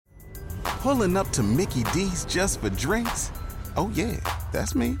Pulling up to Mickey D's just for drinks? Oh yeah,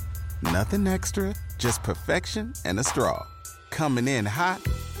 that's me. Nothing extra, just perfection and a straw. Coming in hot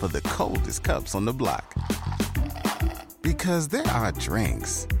for the coldest cups on the block. Because there are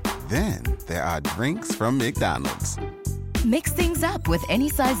drinks. Then there are drinks from McDonald's. Mix things up with any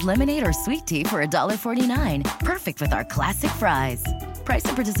size lemonade or sweet tea for $1.49. Perfect with our classic fries. Price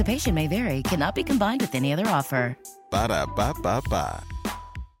and participation may vary. Cannot be combined with any other offer. Ba-da-ba-ba-ba.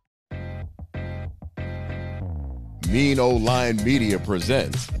 Mean Old Lion Media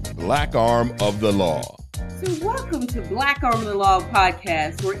presents Black Arm of the Law. So welcome to Black Arm of the Law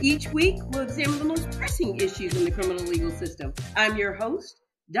podcast, where each week we'll examine the most pressing issues in the criminal legal system. I'm your host,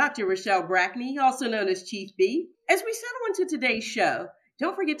 Dr. Rochelle Brackney, also known as Chief B. As we settle into today's show,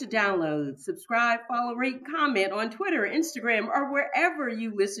 don't forget to download, subscribe, follow, rate, comment on Twitter, Instagram, or wherever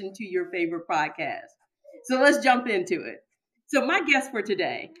you listen to your favorite podcast. So let's jump into it. So my guest for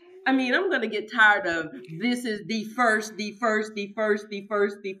today, I'm going to get tired of this is the first, but I'm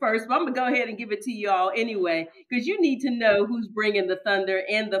going to go ahead and give it to you all anyway, because you need to know who's bringing the thunder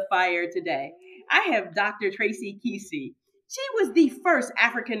and the fire today. I have Dr. Tracie Keesee. She was the first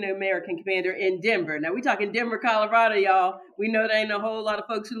African-American commander in Denver. Now, we're talking Denver, Colorado, y'all. We know there ain't a whole lot of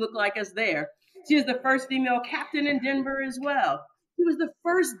folks who look like us there. She was the first female captain in Denver as well. She was the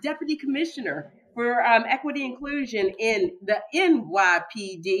first deputy commissioner for equity inclusion in the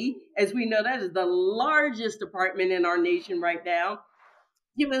NYPD. As we know, that is the largest department in our nation right now.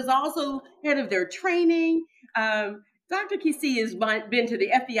 She was also head of their training. Dr. Keesee has been to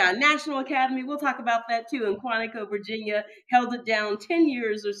the FBI National Academy. We'll talk about that too in Quantico, Virginia. Held it down 10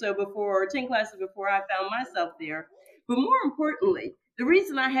 years or so before, 10 classes before I found myself there. But more importantly, the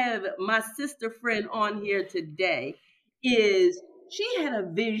reason I have my sister friend on here today is she had a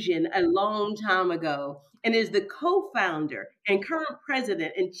vision a long time ago and is the co-founder and current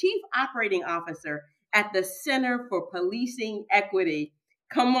president and chief operating officer at the Center for Policing Equity.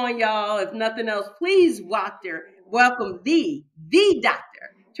 Come on, y'all. If nothing else, please welcome the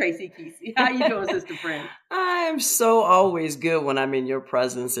Dr. Tracie Keesee. How you doing, sister friend? I am so always good when I'm in your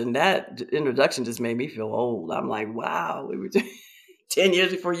presence. And that introduction just made me feel old. I'm like, wow, we were 10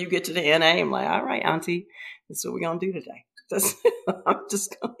 years before you get to the NA. I'm like, all right, auntie, that's what we're going to do today. I'm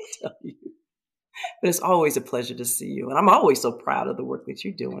just going to tell you. But it's always a pleasure to see you. And I'm always so proud of the work that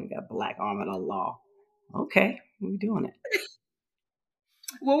you're doing. Got Black Arm of the Law. Okay, we're doing it.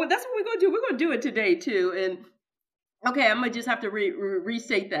 Well, that's what we're going to do. We're going to do it today, too. And okay, I'm going to just have to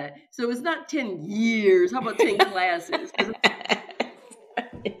restate that. So it's not 10 years. How about 10 classes?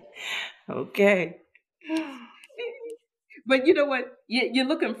 Okay. But you know what? You're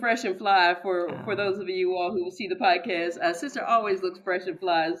looking fresh and fly for those of you all who see the podcast. Sister always looks fresh and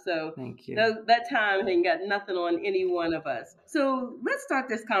fly. So thank you. That time ain't got nothing on any one of us. So let's start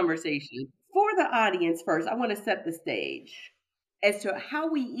this conversation. For the audience first, I want to set the stage as to how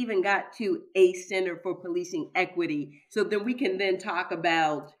we even got to a Center for Policing Equity. So then we can then talk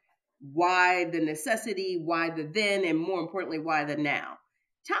about why the necessity, why the then, and more importantly, why the now.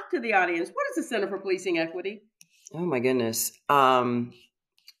 Talk to the audience. What is the Center for Policing Equity? Oh my goodness.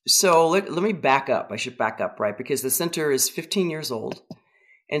 So let me back up. I should back up, right? Because the center is 15 years old.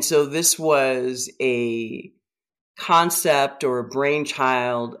 And so this was a concept or a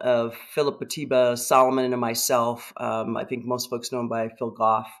brainchild of Philip Atiba, Solomon, and myself. I think most folks know him by Phil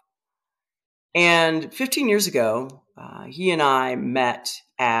Goff. And 15 years ago, he and I met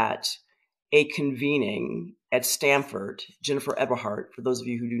at a convening at Stanford. Jennifer Eberhardt, for those of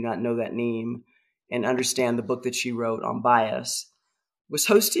you who do not know that name and understand the book that she wrote on bias, was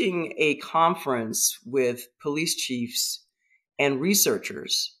hosting a conference with police chiefs and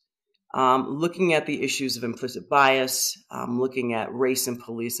researchers looking at the issues of implicit bias, looking at race and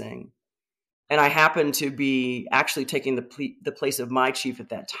policing. And I happened to be actually taking the place of my chief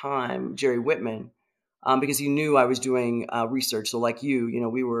at that time, Jerry Whitman, because he knew I was doing research. So like you,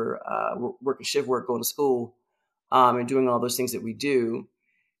 we were working shift work, going to school, and doing all those things that we do.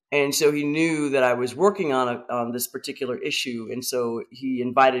 And so he knew that I was working on this particular issue. And so he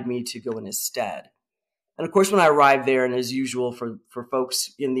invited me to go in his stead. And of course, when I arrived there, and as usual for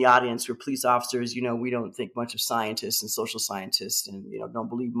folks in the audience who are police officers, we don't think much of scientists and social scientists and, don't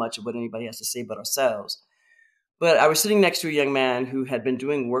believe much of what anybody has to say about ourselves. But I was sitting next to a young man who had been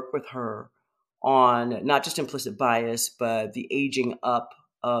doing work with her on not just implicit bias, but the aging up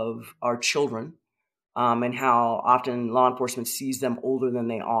of our children. And how often law enforcement sees them older than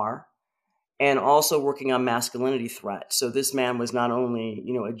they are, and also working on masculinity threat. So this man was not only,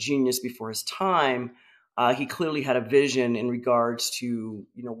 a genius before his time, he clearly had a vision in regards to,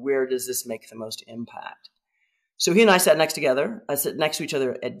 where does this make the most impact? So he and I sat next to each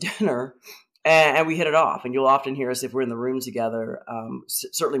other at dinner, and we hit it off. And you'll often hear us if we're in the room together,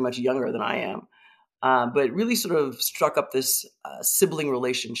 certainly much younger than I am, but really sort of struck up this sibling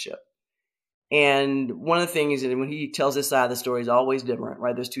relationship. And one of the things, and when he tells this side of the story, is always different,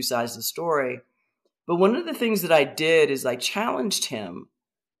 right? There's two sides to the story. But one of the things that I did is I challenged him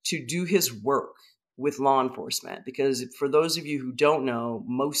to do his work with law enforcement, because for those of you who don't know,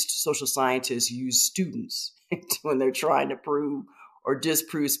 most social scientists use students when they're trying to prove or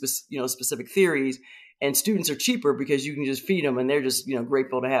disprove specific theories. And students are cheaper because you can just feed them and they're just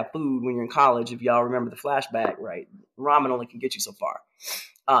grateful to have food when you're in college. If y'all remember the flashback, right? Ramen only can get you so far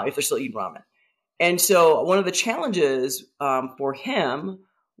if they're still eating ramen. And so one of the challenges for him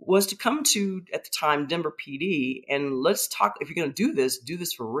was to come to, at the time, Denver PD, and let's talk, if you're going to do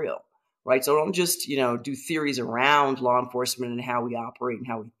this for real, right? So don't just, do theories around law enforcement and how we operate and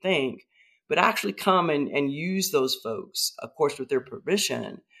how we think, but actually come and use those folks, of course, with their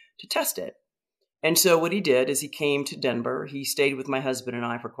permission, to test it. And so what he did is he came to Denver. He stayed with my husband and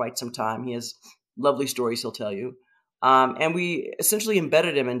I for quite some time. He has lovely stories he'll tell you. And we essentially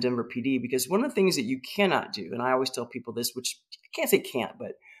embedded him in Denver PD, because one of the things that you cannot do, and I always tell people this, which I can't say can't,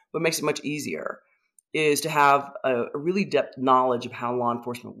 but what makes it much easier, is to have a really depth knowledge of how law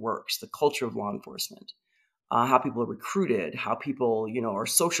enforcement works, the culture of law enforcement, how people are recruited, how people, are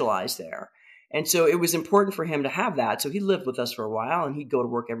socialized there. And so it was important for him to have that. So he lived with us for a while, and he'd go to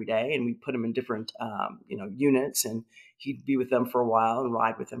work every day, and we put him in different, units, and he'd be with them for a while and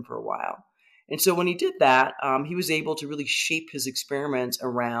ride with them for a while. And so when he did that, he was able to really shape his experiments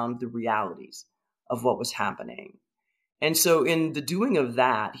around the realities of what was happening. And so in the doing of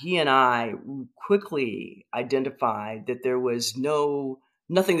that, he and I quickly identified that there was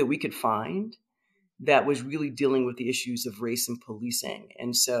nothing that we could find that was really dealing with the issues of race and policing.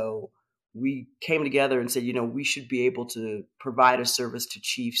 And so we came together and said, we should be able to provide a service to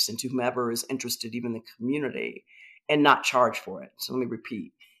chiefs and to whomever is interested, even the community, and not charge for it. So let me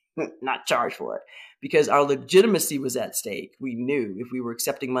repeat, not charge for it, because our legitimacy was at stake. We knew if we were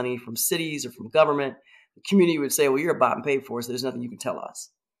accepting money from cities or from government, the community would say, well, you're bought and paid for, so there's nothing you can tell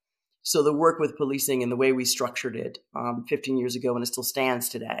us. So the work with policing and the way we structured it 15 years ago, and it still stands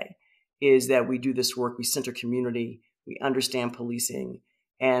today, is that we do this work, we center community, we understand policing,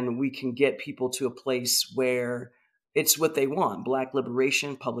 and we can get people to a place where it's what they want. Black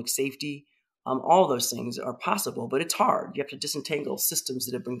liberation, public safety, all those things are possible, but it's hard. You have to disentangle systems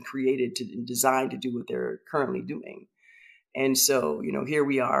that have been created and designed to do what they're currently doing. And so, here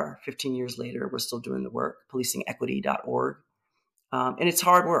we are 15 years later, we're still doing the work, policingequity.org. And it's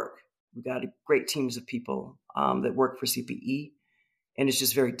hard work. We've got great teams of people that work for CPE, and it's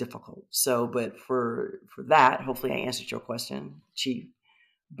just very difficult. So, but for that, hopefully I answered your question, Chief.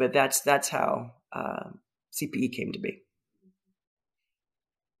 But that's how CPE came to be.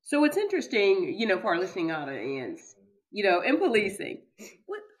 So it's interesting, for our listening audience, in policing,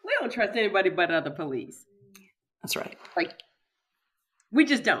 we don't trust anybody but other police. That's right. Like, we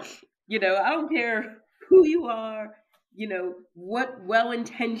just don't. I don't care who you are, what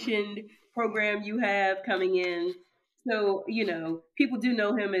well-intentioned program you have coming in. So, people do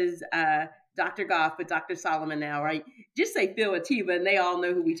know him as Dr. Goff, but Dr. Solomon now, right? Just say Phil Atiba and they all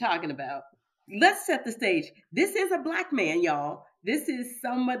know who we're talking about. Let's set the stage. This is a Black man, y'all. This is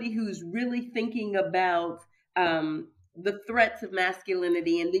somebody who's really thinking about the threats of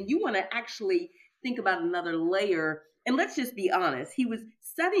masculinity. And then you want to actually think about another layer. And let's just be honest. He was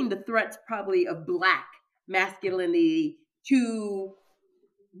studying the threats probably of Black masculinity to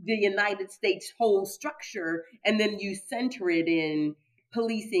the United States whole structure. And then you center it in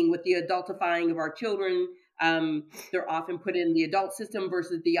policing with the adultifying of our children. They're often put in the adult system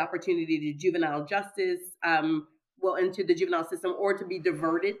versus the opportunity to juvenile justice, into the juvenile system, or to be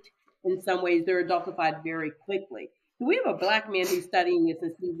diverted. In some ways, they're adultified very quickly. So we have a Black man who's studying this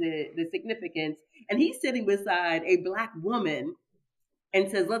and sees the significance, and he's sitting beside a Black woman and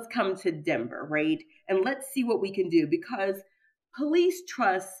says, let's come to Denver, right? And let's see what we can do, because police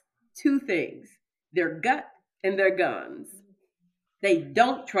trust two things, their gut and their guns. They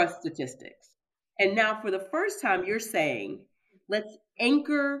don't trust statistics. And now for the first time, you're saying, let's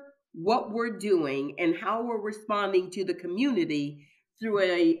anchor what we're doing and how we're responding to the community through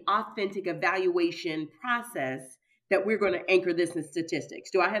an authentic evaluation process, that we're going to anchor this in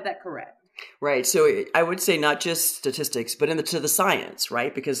statistics. Do I have that correct? Right. So I would say not just statistics, but to the science,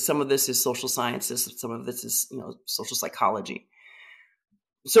 right? Because some of this is social sciences, some of this is, social psychology.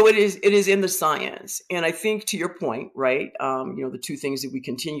 So it is in the science. And I think to your point, right, the two things that we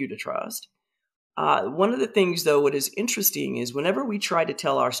continue to trust One of the things, though, what is interesting is whenever we try to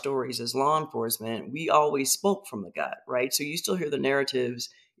tell our stories as law enforcement, we always spoke from the gut, right? So you still hear the narratives.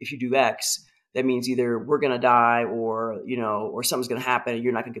 If you do X, that means either we're going to die or, or something's going to happen and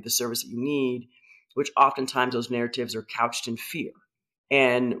you're not going to get the service that you need, which oftentimes those narratives are couched in fear.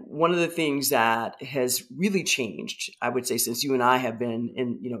 And one of the things that has really changed, I would say, since you and I have been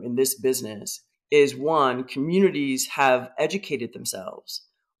in this business is one, communities have educated themselves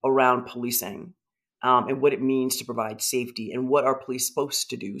around policing. And what it means to provide safety and what are police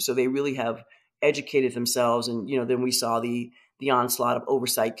supposed to do. So they really have educated themselves. And, then we saw the onslaught of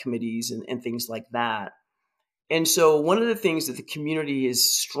oversight committees and things like that. And so one of the things that the community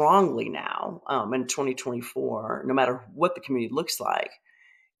is strongly now in 2024, no matter what the community looks like,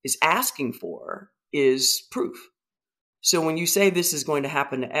 is asking for is proof. So when you say this is going to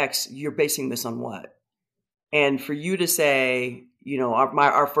happen to X, you're basing this on what? And for you to say,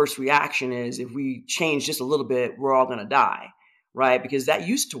 our first reaction is if we change just a little bit, we're all going to die, right? Because that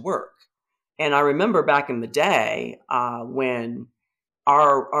used to work. And I remember back in the day when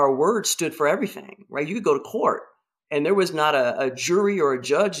our word stood for everything, right? You could go to court and there was not a jury or a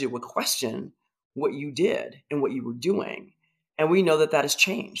judge that would question what you did and what you were doing. And we know that has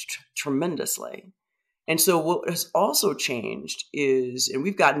changed tremendously. And so what has also changed is, and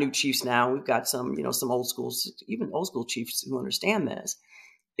we've got new chiefs now, we've got some, some old schools, even old school chiefs who understand this,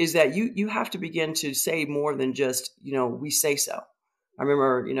 is that you have to begin to say more than just, we say so. I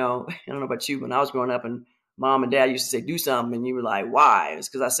remember, I don't know about you, when I was growing up and mom and dad used to say, do something. And you were like, why? It's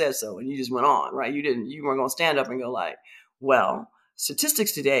because I said so. And you just went on, right? You weren't going to stand up and go like, well,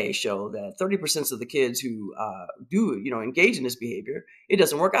 statistics today show that 30% of the kids who do, engage in this behavior, it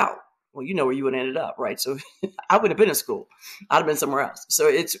doesn't work out. Well, you know where you would have ended up, right? So I would have been in school. I'd have been somewhere else. So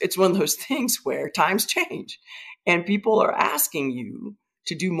it's one of those things where times change and people are asking you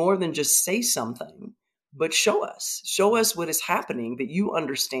to do more than just say something, but show us what is happening, that you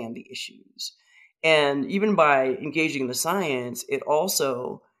understand the issues. And even by engaging in the science, it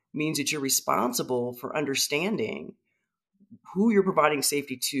also means that you're responsible for understanding who you're providing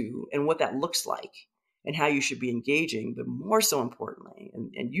safety to and what that looks like and how you should be engaging. But more so importantly,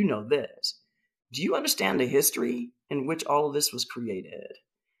 and you know this, do you understand the history in which all of this was created?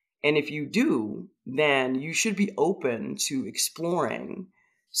 And if you do, then you should be open to exploring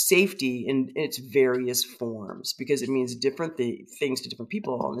safety in its various forms, because it means different things to different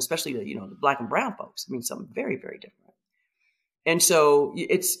people, and especially to, the Black and brown folks. It means something very, very different. And so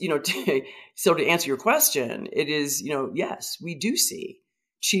it's, so to answer your question, it is, yes, we do see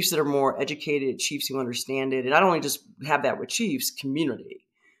chiefs that are more educated, chiefs who understand it. And I don't only just have that with chiefs, community,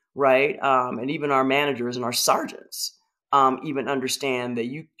 right? And even our managers and our sergeants even understand that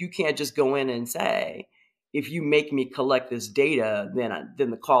you can't just go in and say, if you make me collect this data, then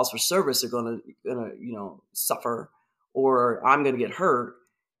the calls for service are going to suffer, or I'm going to get hurt.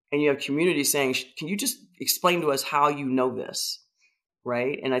 And you have community saying, can you just explain to us how you know this?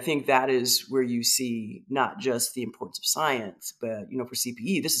 Right. And I think that is where you see not just the importance of science, but, for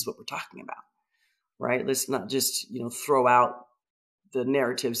CPE, this is what we're talking about. Right. Let's not just, throw out the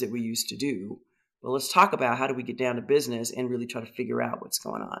narratives that we used to do. But let's talk about how do we get down to business and really try to figure out what's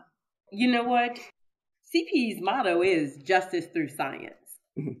going on. You know what? CPE's motto is justice through science.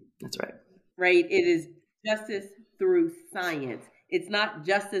 That's right. Right. It is justice through science. It's not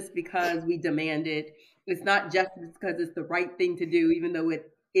justice because we demand it. It's not justice because it's the right thing to do, even though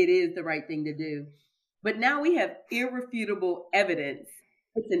it is the right thing to do. But now we have irrefutable evidence.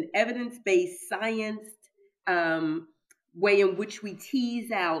 It's an evidence-based, science way in which we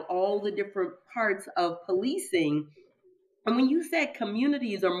tease out all the different parts of policing. And when you said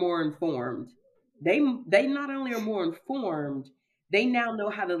communities are more informed, they not only are more informed, they now know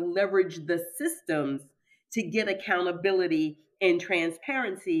how to leverage the systems to get accountability and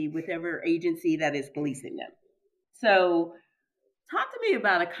transparency with every agency that is policing them. So talk to me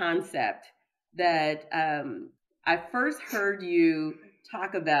about a concept that I first heard you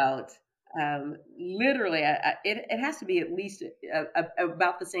talk about literally, it has to be at least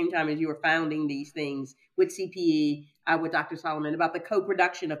about the same time as you were founding these things with CPE, with Dr. Solomon, about the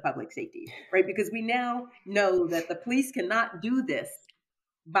co-production of public safety, right? Because we now know that the police cannot do this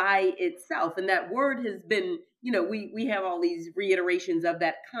by itself. And that word has been, we have all these reiterations of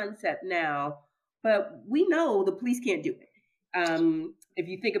that concept now, but we know the police can't do it. If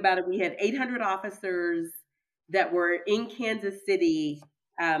you think about it, we had 800 officers that were in Kansas City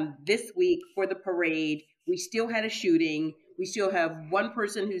this week for the parade. We still had a shooting. We still have one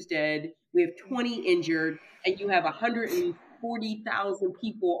person who's dead. We have 20 injured, and you have 140,000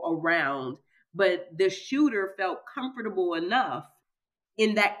 people around. But the shooter felt comfortable enough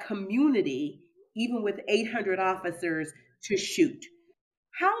in that community even with 800 officers to shoot.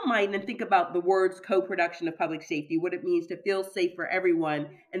 How might, and think about the words co-production of public safety, what it means to feel safe for everyone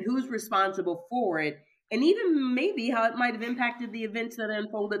and who's responsible for it, and even maybe how it might have impacted the events that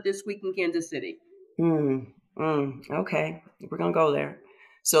unfolded this week in Kansas City. Okay, we're going to go there.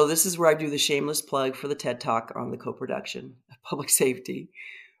 So this is where I do the shameless plug for the TED Talk on the co-production of public safety.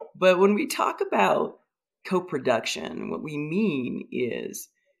 But when we talk about co-production, what we mean is,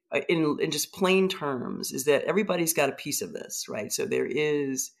 in just plain terms, is that everybody's got a piece of this, right? So there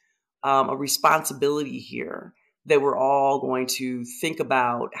is a responsibility here that we're all going to think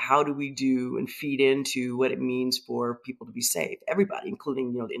about how do we do and feed into what it means for people to be safe, everybody,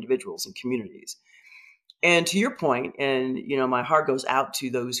 including, the individuals and communities. And to your point, and, my heart goes out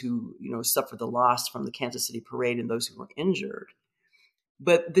to those who, suffered the loss from the Kansas City parade and those who were injured.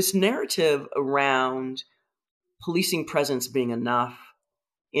 But this narrative around policing presence being enough,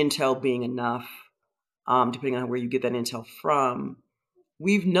 intel being enough, depending on where you get that intel from,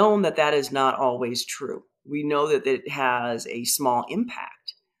 we've known that is not always true. We know that it has a small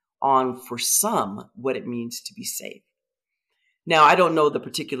impact on, for some, what it means to be safe. Now, I don't know the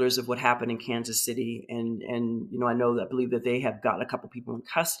particulars of what happened in Kansas City, and I believe that they have got a couple people in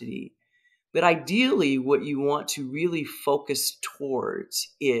custody. But ideally, what you want to really focus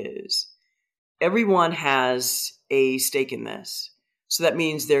towards is everyone has a stake in this. So that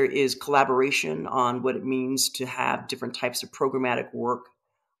means there is collaboration on what it means to have different types of programmatic work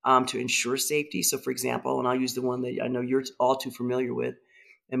to ensure safety. So, for example, and I'll use the one that I know you're all too familiar with,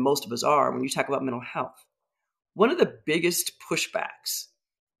 and most of us are, when you talk about mental health. One of the biggest pushbacks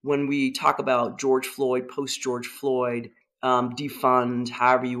when we talk about George Floyd, post-George Floyd, defund,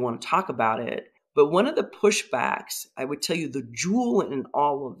 however you want to talk about it, but one of the pushbacks, I would tell you the jewel in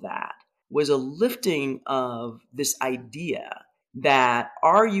all of that was a lifting of this idea that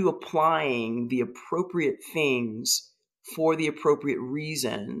are you applying the appropriate things for the appropriate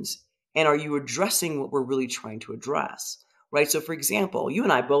reasons, and are you addressing what we're really trying to address, right? So, for example, you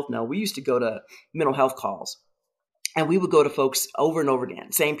and I both know we used to go to mental health calls. And we would go to folks over and over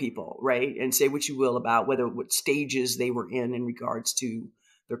again, same people, right? And say what you will about what stages they were in regards to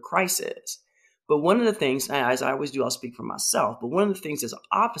their crisis. But one of the things, as I always do, I'll speak for myself, but one of the things as an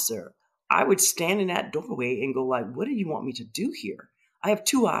officer, I would stand in that doorway and go like, what do you want me to do here? I have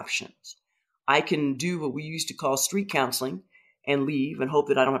two options. I can do what we used to call street counseling and leave and hope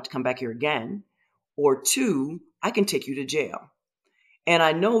that I don't have to come back here again. Or two, I can take you to jail. And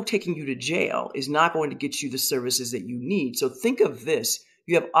I know taking you to jail is not going to get you the services that you need. So think of this.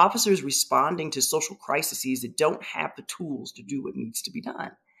 You have officers responding to social crises that don't have the tools to do what needs to be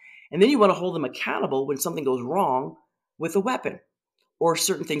done. And then you want to hold them accountable when something goes wrong with a weapon or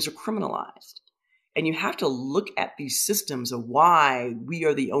certain things are criminalized. And you have to look at these systems of why we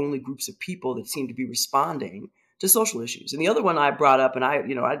are the only groups of people that seem to be responding to social issues. And the other one I brought up, and I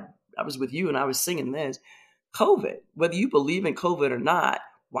was with you and I was singing this, COVID. Whether you believe in COVID or not,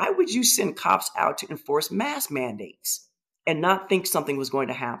 why would you send cops out to enforce mask mandates and not think something was going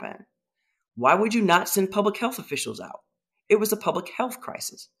to happen? Why would you not send public health officials out? It was a public health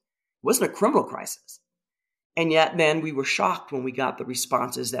crisis. It wasn't a criminal crisis. And yet then we were shocked when we got the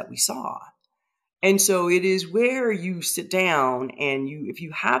responses that we saw. And so it is where you sit down and if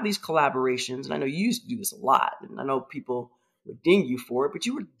you have these collaborations, and I know you used to do this a lot, and I know people would ding you for it, but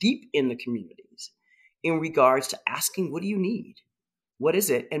you were deep in the communities in regards to asking, what do you need? What is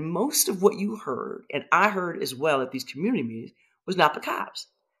it? And most of what you heard, and I heard as well at these community meetings, was not the cops.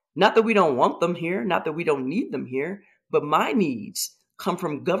 Not that we don't want them here, not that we don't need them here, but my needs come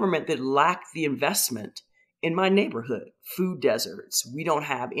from government that lack the investment in my neighborhood. Food deserts. We don't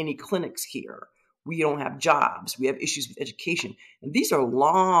have any clinics here. We don't have jobs. We have issues with education. And these are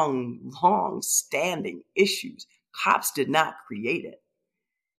long standing issues. Cops did not create it.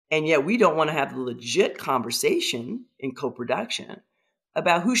 And yet we don't want to have the legit conversation in co-production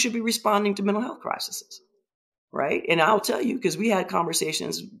about who should be responding to mental health crises, right? And I'll tell you, because we had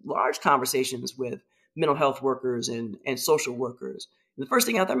large conversations with mental health workers and social workers. And the first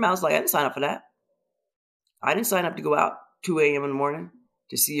thing out their mouths like, I didn't sign up for that. I didn't sign up to go out 2 a.m. in the morning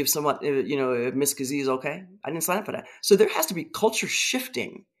to see if Miss Keesee is okay. I didn't sign up for that. So there has to be culture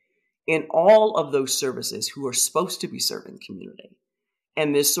shifting in all of those services who are supposed to be serving the community.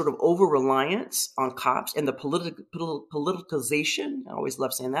 And this sort of over-reliance on cops and the politicalization, I always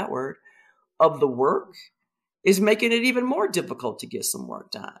love saying that word, of the work is making it even more difficult to get some work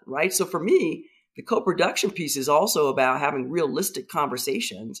done, right? So for me, the co-production piece is also about having realistic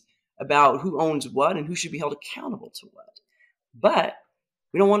conversations about who owns what and who should be held accountable to what. But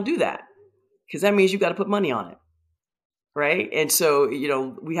we don't want to do that because that means you've got to put money on it. right? And so,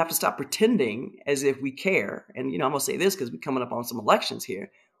 we have to stop pretending as if we care. And, I'm going to say this because we're coming up on some elections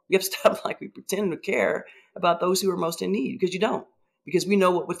here. We have to stop like we pretend to care about those who are most in need, because you don't, because we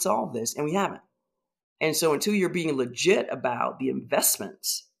know what would solve this and we haven't. And so until you're being legit about the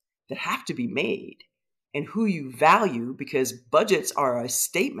investments that have to be made and who you value, because budgets are a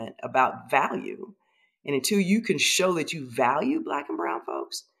statement about value. And until you can show that you value Black and brown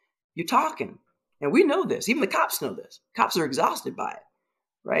folks, you're talking. And we know this. Even the cops know this. Cops are exhausted by it,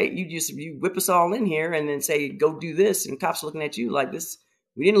 right? You whip us all in here and then say, go do this. And cops are looking at you like this.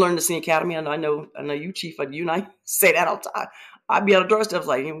 We didn't learn this in the academy. I know you, Chief. You and I say that all the time. I'd be on the doorstep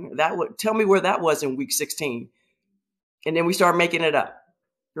like, tell me where that was in week 16. And then we start making it up,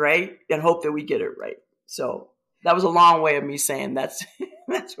 right? And hope that we get it right. So that was a long way of me saying that's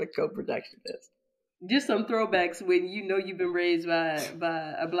what co-production is. Just some throwbacks when you've been raised by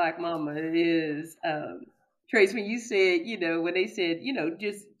a Black mama is, Trace, when you said, when they said,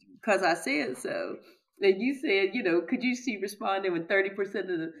 just because I said so, then you said, could you see responding when 30%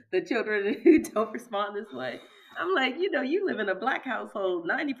 of the children who don't respond this way? I'm like, you live in a Black household,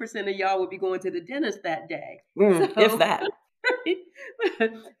 90% of y'all would be going to the dentist that day. If that.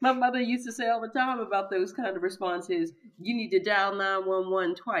 My mother used to say all the time about those kind of responses, you need to dial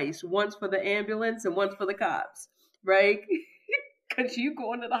 911 twice, once for the ambulance and once for the cops, right? Because you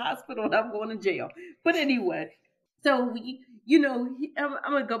going to the hospital and I'm going to jail. But anyway, so, I'm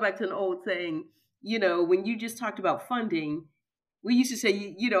going to go back to an old saying, when you just talked about funding, we used to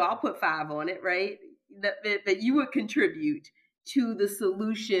say, I'll put 5 on it, right? That you would contribute to the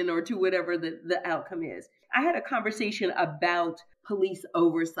solution or to whatever the outcome is. I had a conversation about police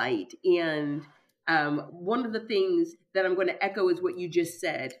oversight, and one of the things that I'm going to echo is what you just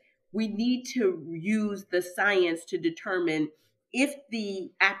said. We need to use the science to determine if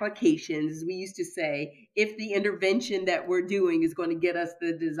the applications, as we used to say, if the intervention that we're doing is going to get us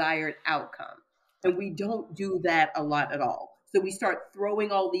the desired outcome. And we don't do that a lot at all. So we start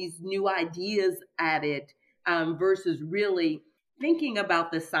throwing all these new ideas at it versus really thinking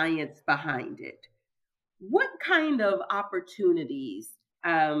about the science behind it. What kind of opportunities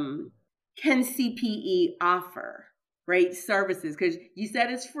can CPE offer, right? Services, because you said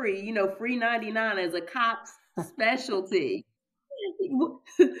it's free, free 99 as a cop's specialty.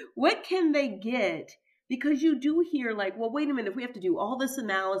 What can they get? Because you do hear like, well, wait a minute, if we have to do all this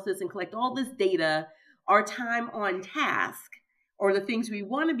analysis and collect all this data, our time on task or the things we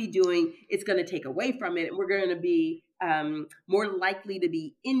want to be doing, it's going to take away from it. And we're going to be more likely to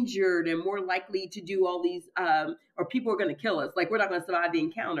be injured and more likely to do all these, or people are going to kill us. Like we're not going to survive the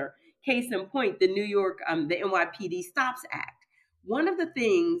encounter. Case in point, the New York, the NYPD Stops Act. One of the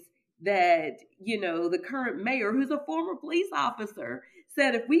things that, the current mayor, who's a former police officer,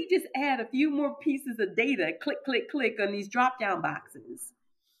 said, if we just add a few more pieces of data, click, click, click on these drop-down boxes,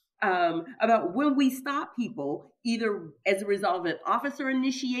 about when we stop people, either as a result of an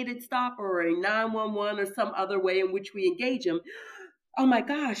officer-initiated stop or a 911 or some other way in which we engage them, oh my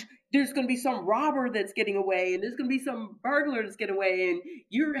gosh, there's going to be some robber that's getting away and there's going to be some burglar that's getting away and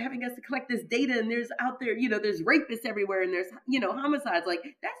you're having us to collect this data and there's out there, there's rapists everywhere and there's, homicides. Like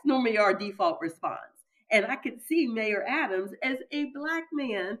that's normally our default response. And I could see Mayor Adams as a Black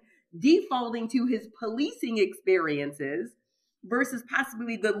man defaulting to his policing experiences versus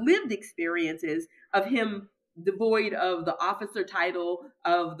possibly the lived experiences of him devoid of the officer title,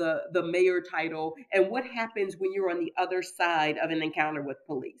 of the mayor title, and what happens when you're on the other side of an encounter with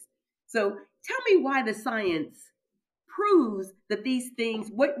police. So tell me why the science proves that these things,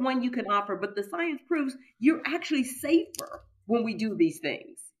 what one you can offer, but the science proves you're actually safer when we do these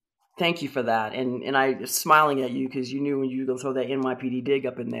things. Thank you for that. And I was smiling at you because you knew when you were going to throw that NYPD dig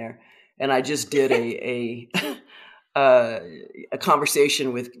up in there. And I just did a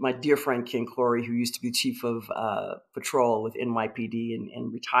conversation with my dear friend Ken Corey, who used to be chief of patrol with NYPD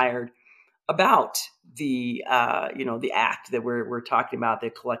and retired, about the the act that we're talking about. They're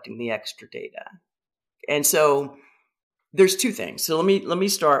collecting the extra data, and so there's two things. So let me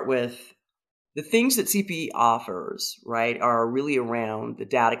start with the things that CPE offers. Right, are really around the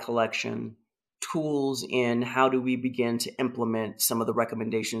data collection tools in how do we begin to implement some of the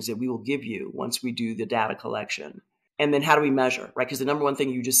recommendations that we will give you once we do the data collection. And then how do we measure, right? Because the number one thing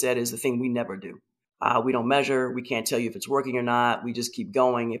you just said is the thing we never do. We don't measure. We can't tell you if it's working or not. We just keep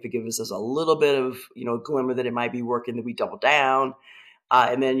going. If it gives us a little bit of, glimmer that it might be working, then we double down.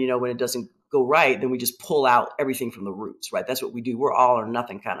 And then, when it doesn't go right, then we just pull out everything from the roots, right? That's what we do. We're all or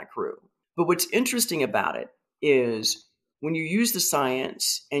nothing kind of crew. But what's interesting about it is when you use the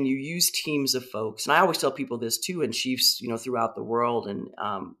science and you use teams of folks, and I always tell people this too, and chiefs, throughout the world and,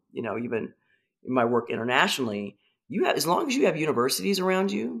 even in my work internationally, as long as you have universities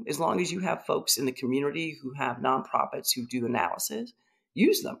around you, as long as you have folks in the community who have nonprofits who do analysis,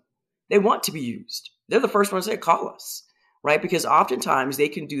 use them. They want to be used. They're the first ones that call us, right? Because oftentimes they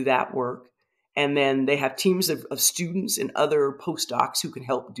can do that work, and then they have teams of students and other postdocs who can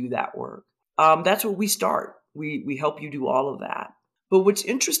help do that work. That's where we start. We help you do all of that. But what's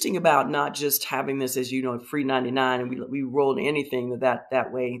interesting about not just having this as, free 99 and we roll anything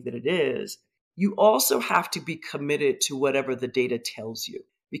that way that it is, you also have to be committed to whatever the data tells you.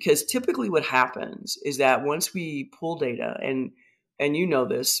 Because typically what happens is that once we pull data, and you know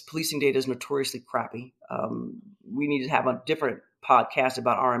this, policing data is notoriously crappy. We need to have a different podcast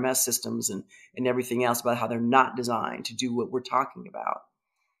about RMS systems and everything else about how they're not designed to do what we're talking about.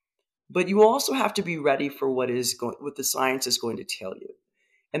 But you also have to be ready for what the science is going to tell you.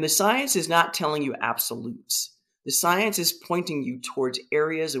 And the science is not telling you absolutes. The science is pointing you towards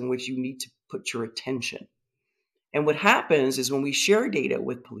areas in which you need to put your attention. And what happens is when we share data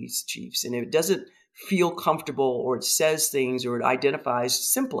with police chiefs, and it doesn't feel comfortable, or it says things, or it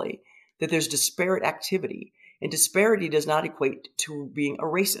identifies simply that there's disparate activity, and disparity does not equate to being a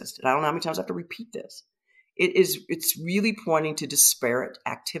racist. And I don't know how many times I have to repeat this. It's really pointing to disparate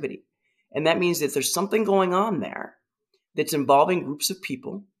activity. And that means that there's something going on there that's involving groups of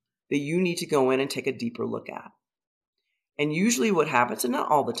people that you need to go in and take a deeper look at. And usually what happens, and not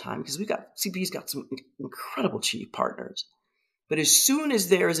all the time, because CPE's got some incredible chief partners, but as soon as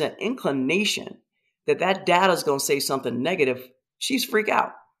there is an inclination that data is going to say something negative, chiefs freak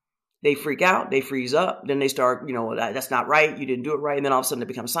out. They freak out, they freeze up, then they start, that's not right, you didn't do it right, and then all of a sudden they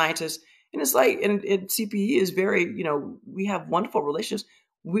become scientists. And it's like, and CPE is very, we have wonderful relationships.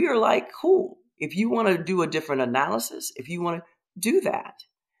 We are like, cool. If you want to do a different analysis, if you want to do that,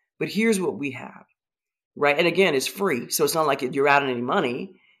 but here's what we have, right? And again, it's free. So it's not like you're out of any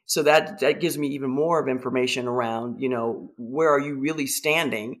money. So that gives me even more of information around, where are you really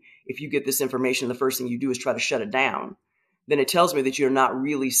standing? If you get this information, the first thing you do is try to shut it down. Then it tells me that you're not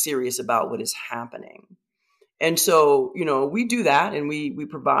really serious about what is happening. And so, we do that, and we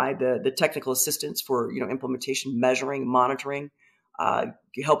provide the technical assistance for, implementation, measuring, monitoring,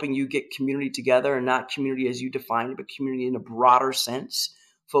 helping you get community together, and not community as you define it, but community in a broader sense.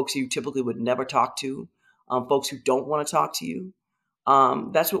 Folks you typically would never talk to, folks who don't want to talk to you.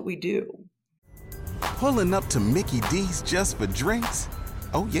 That's what we do. Pulling up to Mickey D's just for drinks?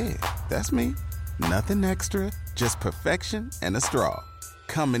 Oh yeah, that's me. Nothing extra, just perfection and a straw.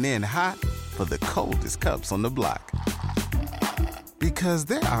 Coming in hot for the coldest cups on the block. Because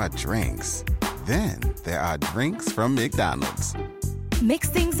there are drinks. Then there are drinks from McDonald's. Mix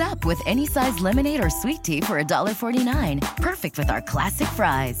things up with any size lemonade or sweet tea for $1.49. Perfect with our classic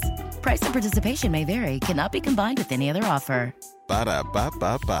fries. Price and participation may vary. Cannot be combined with any other offer.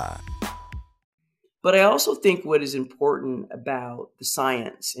 Ba-da-ba-ba-ba. But I also think what is important about the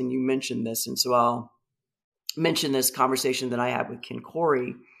science, and you mentioned this, and so I'll mention this conversation that I had with Ken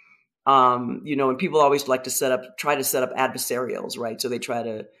Corey. And people always like to try to set up adversarials, right? So they try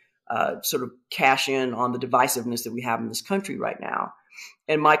to sort of cash in on the divisiveness that we have in this country right now.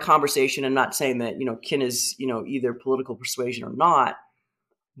 And my conversation, I'm not saying that, Ken is, either political persuasion or not,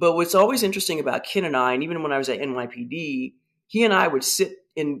 but what's always interesting about Ken and I, and even when I was at NYPD, he and I would sit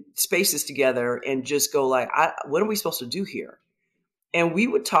in spaces together and just go like, what are we supposed to do here? And we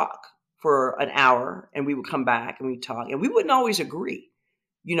would talk for an hour, and we would come back and we'd talk, and we wouldn't always agree.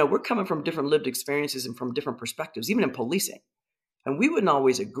 We're coming from different lived experiences and from different perspectives, even in policing. And we wouldn't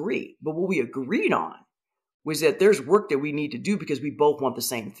always agree. But what we agreed on was that there's work that we need to do because we both want the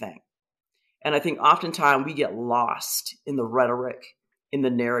same thing. And I think oftentimes we get lost in the rhetoric, in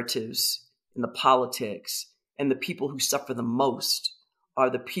the narratives, in the politics, and the people who suffer the most are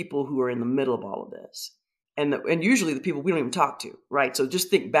the people who are in the middle of all of this. And usually the people we don't even talk to, right? So just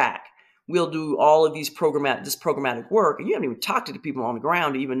think back. We'll do all of this programmatic work, and you haven't even talked to the people on the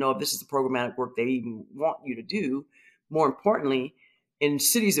ground to even know if this is the programmatic work they even want you to do. More importantly, in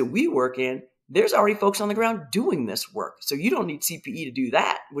cities that we work in, there's already folks on the ground doing this work. So you don't need CPE to do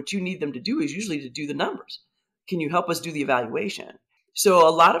that. What you need them to do is usually to do the numbers. Can you help us do the evaluation? So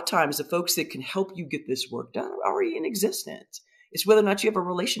a lot of times the folks that can help you get this work done are already in existence. It's whether or not you have a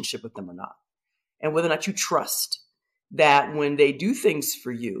relationship with them or not, and whether or not you trust that when they do things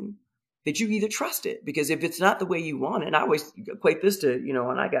for you, that you either trust it. Because if it's not the way you want it, and I always equate this to,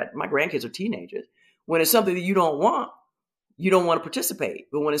 and I got my grandkids are teenagers. When it's something that you don't want to participate.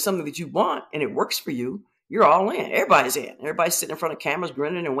 But when it's something that you want and it works for you, you're all in. Everybody's in. Everybody's sitting in front of cameras,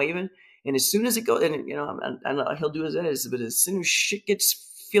 grinning and waving. And as soon as it goes, and I know he'll do his edits, but as soon as shit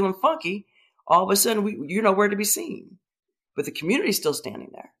gets feeling funky, all of a sudden you're nowhere to be seen. But the community's still standing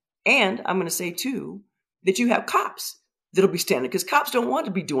there. And I'm going to say too, that you have cops that'll be standing, because cops don't want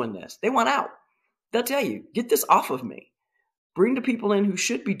to be doing this. They want out. They'll tell you, get this off of me. Bring the people in who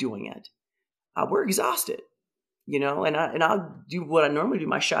should be doing it. We're exhausted, and I'll do what I normally do,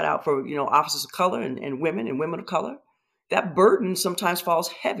 my shout out for, officers of color and women of color. That burden sometimes falls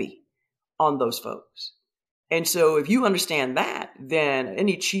heavy on those folks. And so if you understand that, then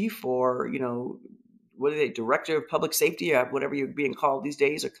any chief or, what are they, director of public safety or whatever you're being called these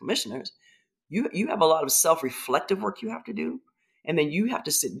days, or commissioners, you have a lot of self-reflective work you have to do. And then you have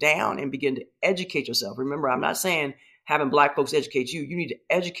to sit down and begin to educate yourself. Remember, I'm not saying having Black folks educate you. You need to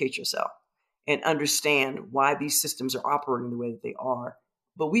educate yourself and understand why these systems are operating the way that they are.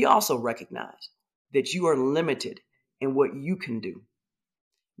 But we also recognize that you are limited in what you can do.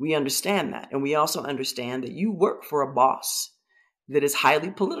 We understand that. And we also understand that you work for a boss that is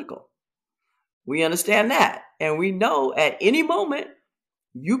highly political. We understand that. And we know at any moment,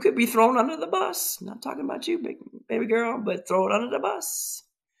 you could be thrown under the bus. Not talking about you, baby girl, but throw it under the bus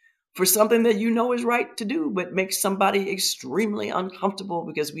for something that you know is right to do, but makes somebody extremely uncomfortable,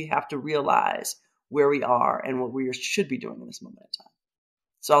 because we have to realize where we are and what we should be doing in this moment in time.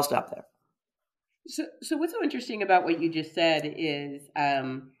 So I'll stop there. So what's so interesting about what you just said is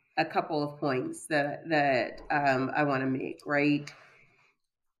a couple of points that I want to make, right?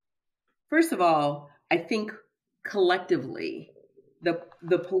 First of all, I think collectively,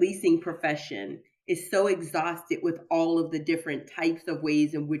 the policing profession is so exhausted with all of the different types of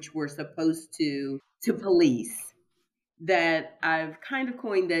ways in which we're supposed to police, that I've kind of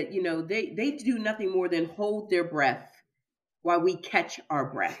coined that, they do nothing more than hold their breath while we catch our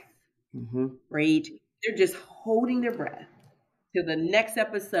breath, right? They're just holding their breath till the next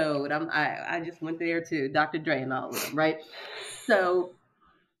episode. I just went there to Dr. Dre and all of them, right? So,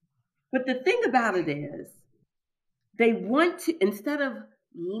 but the thing about it is, they want to, instead of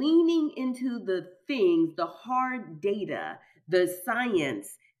leaning into the things, the hard data, the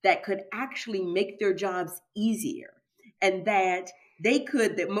science that could actually make their jobs easier, and that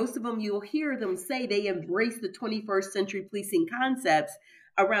most of them, you'll hear them say they embrace the 21st century policing concepts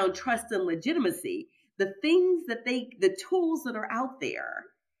around trust and legitimacy. The things the tools that are out there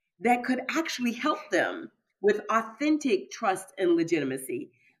that could actually help them with authentic trust and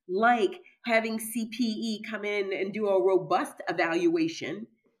legitimacy, like having CPE come in and do a robust evaluation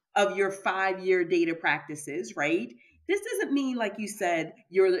of your 5-year data practices, right? This doesn't mean, like you said,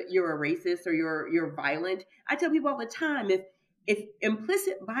 you're a racist or you're violent. I tell people all the time, if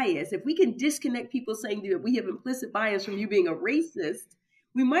implicit bias, if we can disconnect people saying that we have implicit bias from you being a racist,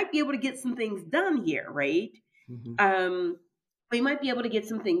 we might be able to get some things done here, right? We might be able to get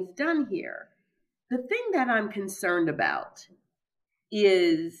some things done here. The thing that I'm concerned about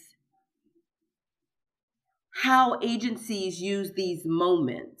is how agencies use these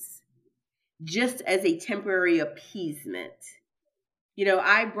moments just as a temporary appeasement.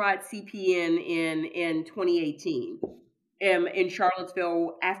 I brought CPN in 2018 in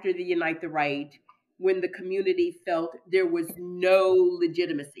Charlottesville after the Unite the Right, when the community felt there was no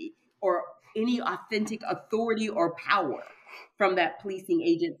legitimacy or any authentic authority or power from that policing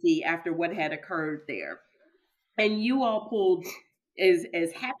agency after what had occurred there. And you all pulled,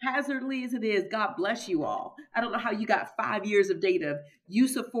 as haphazardly as it is, God bless you all. I don't know how you got 5 years of data,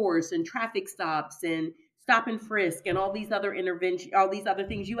 use of force and traffic stops and stop and frisk and all these other interventions, all these other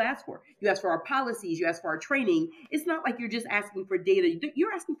things you asked for. You asked for our policies, you asked for our training. It's not like you're just asking for data.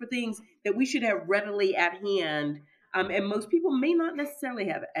 You're asking for things that we should have readily at hand, and most people may not necessarily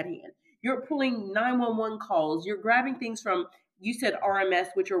have at hand. You're pulling 911 calls. You're grabbing things from, you said RMS,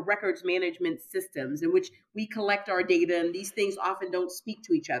 which are records management systems in which we collect our data, and these things often don't speak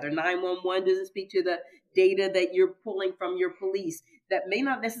to each other. 911 doesn't speak to the data that you're pulling from your police. That may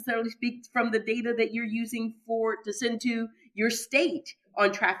not necessarily speak from the data that you're using to send to your state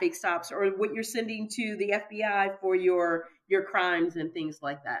on traffic stops, or what you're sending to the FBI for your crimes and things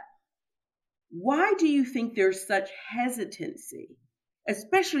like that. Why do you think there's such hesitancy,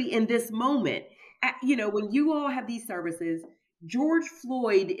 especially in this moment? When you all have these services, George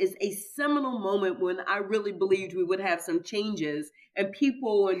Floyd is a seminal moment when I really believed we would have some changes and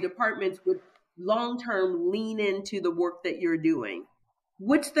people and departments would long-term lean into the work that you're doing.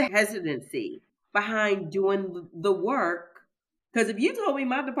 What's the hesitancy behind doing the work? Because if you told me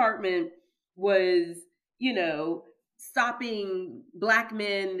my department was, stopping Black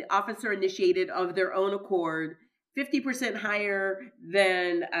men, officer initiated of their own accord, 50% higher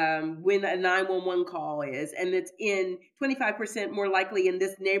than when a 911 call is, and it's in 25% more likely in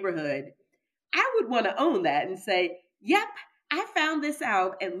this neighborhood, I would want to own that and say, yep, I found this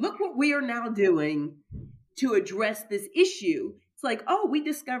out, and look what we are now doing to address this issue. It's like, oh, we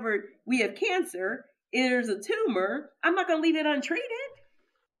discovered we have cancer. there's a tumor, I'm not going to leave it untreated.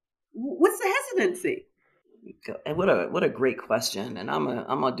 What's the hesitancy? And what a great question. And I'm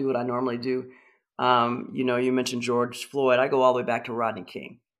gonna do what I normally do. You mentioned George Floyd. I go all the way back to Rodney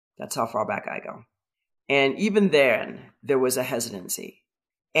King. That's how far back I go. And even then, there was a hesitancy.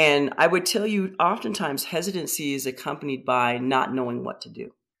 And I would tell you, oftentimes hesitancy is accompanied by not knowing what to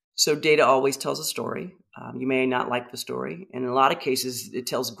do. So data always tells a story. You may not like the story. And in a lot of cases, it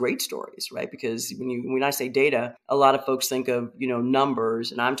tells great stories, right? Because when I say data, a lot of folks think of,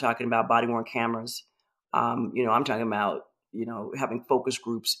 numbers, and I'm talking about body-worn cameras. I'm talking about, having focus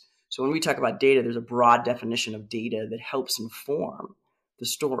groups. So when we talk about data, there's a broad definition of data that helps inform the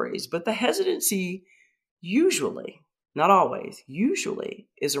stories. But the hesitancy usually, not always, usually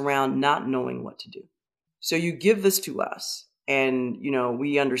is around not knowing what to do. So you give this to us and,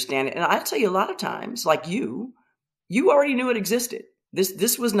 we understand it. And I tell you a lot of times, like you already knew it existed.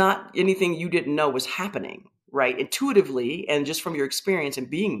 This was not anything you didn't know was happening, right? Intuitively and just from your experience and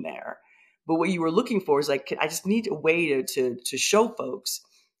being there. But what you were looking for is like, I just need a way to show folks,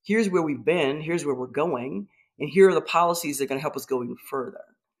 here's where we've been, here's where we're going, and here are the policies that are going to help us go even further,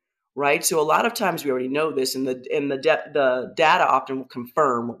 right? So a lot of times we already know this, and the data often will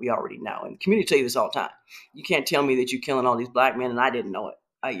confirm what we already know. And the community tell you this all the time. You can't tell me that you're killing all these Black men, and I didn't know it.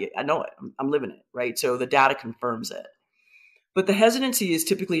 I know it. I'm living it, right? So the data confirms it. But the hesitancy is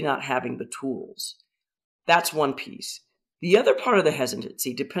typically not having the tools. That's one piece. The other part of the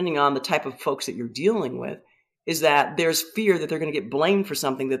hesitancy, depending on the type of folks that you're dealing with, is that there's fear that they're going to get blamed for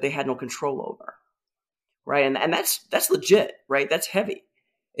something that they had no control over, right? And that's legit, right? That's heavy,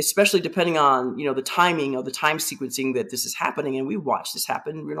 especially depending on, the timing of the time sequencing that this is happening. And we watched this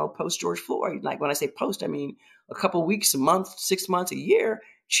happen, post George Floyd. Like when I say post, I mean a couple of weeks, a month, 6 months, a year.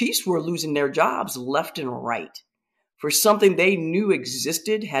 Chiefs were losing their jobs left and right for something they knew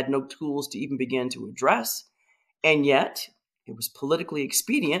existed, had no tools to even begin to address. And yet it was politically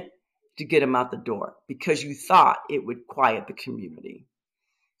expedient to get him out the door because you thought it would quiet the community.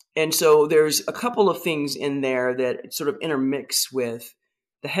 And so there's a couple of things in there that sort of intermix with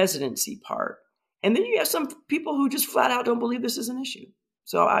the hesitancy part. And then you have some people who just flat out don't believe this is an issue.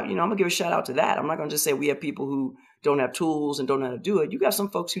 So, I'm going to give a shout out to that. I'm not going to just say we have people who don't have tools and don't know how to do it. You got some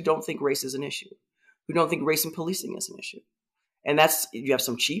folks who don't think race is an issue, who don't think race and policing is an issue. And you have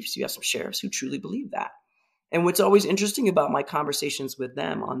some chiefs, you have some sheriffs who truly believe that. And what's always interesting about my conversations with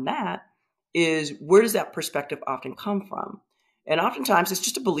them on that is where does that perspective often come from? And oftentimes it's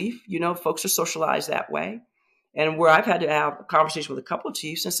just a belief, folks are socialized that way. And where I've had to have a conversation with a couple of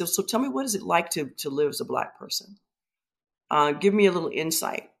chiefs and say, so tell me, what is it like to live as a Black person? Give me a little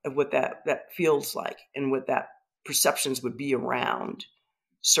insight of what that feels like and what that perceptions would be around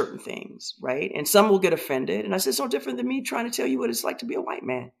certain things, right? And some will get offended. And I said, it's no different than me trying to tell you what it's like to be a white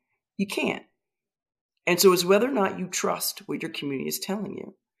man. You can't. And so it's whether or not you trust what your community is telling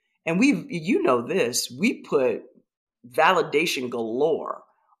you. And we put validation galore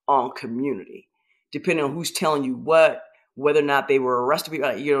on community, depending on who's telling you what, whether or not they were arrested.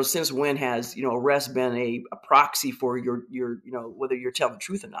 Since when has, arrest been a proxy for your whether you're telling the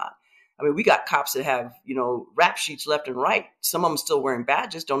truth or not? I mean, we got cops that have, rap sheets left and right. Some of them still wearing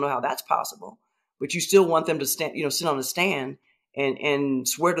badges. Don't know how that's possible, but you still want them to stand, sit on the stand and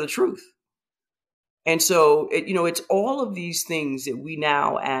swear to the truth. And so, it's all of these things that we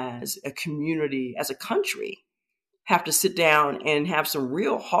now as a community, as a country, have to sit down and have some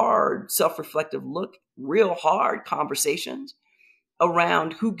real hard self-reflective look, real hard conversations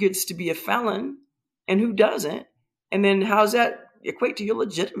around who gets to be a felon and who doesn't. And then how does that equate to your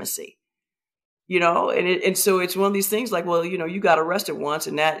legitimacy? And so it's one of these things like, well, you got arrested once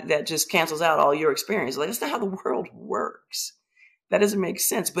and that just cancels out all your experience. Like, that's not how the world works. That doesn't make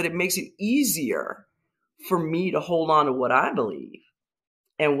sense, but it makes it easier for me to hold on to what I believe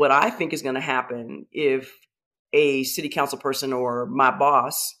and what I think is going to happen if a city council person or my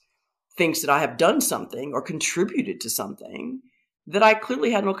boss thinks that I have done something or contributed to something that I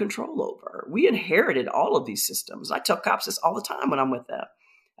clearly had no control over. We inherited all of these systems. I tell cops this all the time when I'm with them.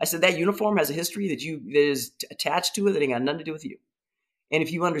 I said, that uniform has a history that is attached to it that ain't got nothing to do with you. And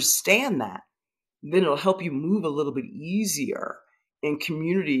if you understand that, then it'll help you move a little bit easier in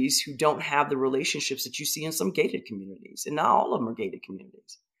communities who don't have the relationships that you see in some gated communities. And not all of them are gated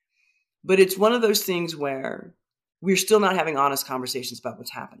communities. But it's one of those things where we're still not having honest conversations about what's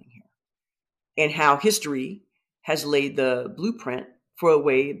happening here and how history has laid the blueprint for a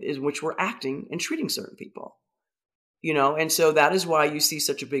way in which we're acting and treating certain people. And so that is why you see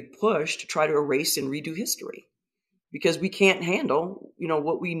such a big push to try to erase and redo history, because we can't handle,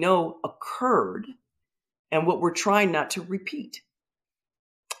 what we know occurred and what we're trying not to repeat.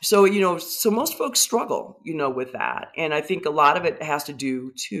 So, so most folks struggle, with that. And I think a lot of it has to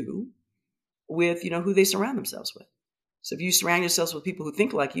do too with, who they surround themselves with. So if you surround yourselves with people who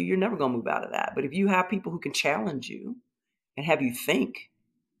think like you, you're never going to move out of that. But if you have people who can challenge you and have you think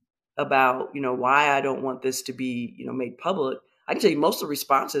about, why I don't want this to be, made public, I can tell you most of the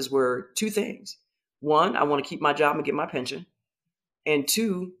responses were two things. One, I want to keep my job and get my pension. And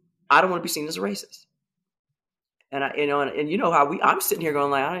two, I don't want to be seen as a racist. And I'm sitting here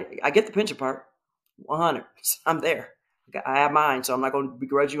going like, I get the pension part, 100. I'm there. I have mine, so I'm not going to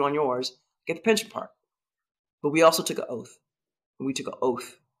begrudge you on yours. Get the pension part. But we also took an oath. And we took an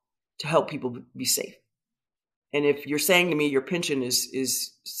oath to help people be safe. And if you're saying to me your pension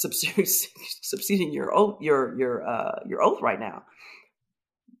is subsiding your oath, your oath right now,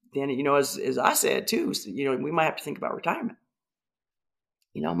 then as I said too, we might have to think about retirement.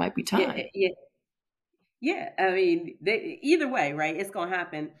 It might be time. Yeah. I mean, either way, right? It's going to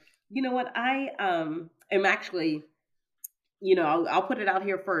happen. You know what? I am actually, I'll put it out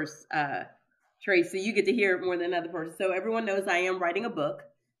here first, Trace, so you get to hear it more than another person. So everyone knows I am writing a book.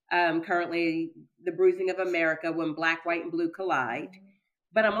 Currently, The Bruising of America, When Black, White, and Blue Collide.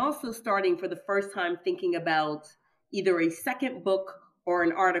 But I'm also starting for the first time thinking about either a second book or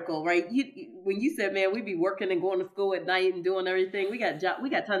an article, right? When you said, man, we'd be working and going to school at night and doing everything, we got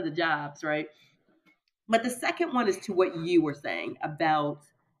tons of jobs, right? But the second one is to what you were saying about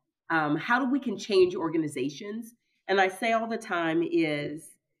how we can change organizations. And I say all the time is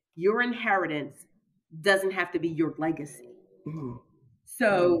your inheritance doesn't have to be your legacy. Mm-hmm.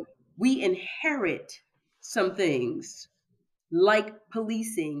 So we inherit some things like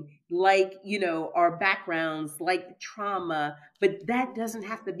policing, like, our backgrounds, like trauma, but that doesn't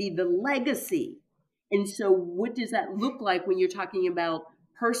have to be the legacy. And so what does that look like when you're talking about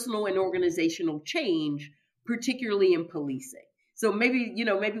personal and organizational change, particularly in policing? So maybe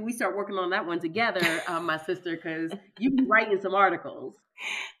we start working on that one together, my sister, because you've been writing some articles.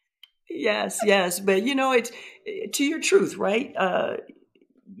 Yes. But, it's to your truth, right?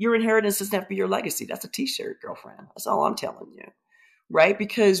 Your inheritance doesn't have to be your legacy. That's a t-shirt, girlfriend. That's all I'm telling you, right?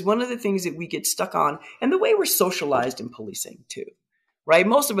 Because one of the things that we get stuck on, and the way we're socialized in policing too, right?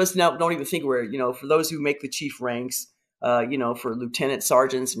 Most of us now don't even think we're, for those who make the chief ranks, for lieutenant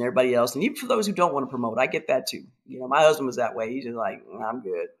sergeants and everybody else. And even for those who don't want to promote, I get that too. My husband was that way. He's just like, I'm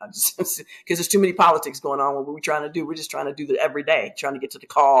good. Because there's too many politics going on. What we're trying to do, we're just trying to do that every day, trying to get to the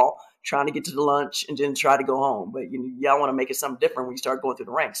call, trying to get to the lunch, and then try to go home. But y'all want to make it something different when you start going through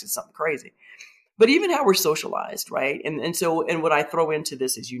the ranks. It's something crazy. But even how we're socialized, right? And so what I throw into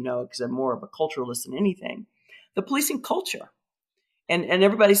this is, because I'm more of a culturalist than anything, the policing culture. And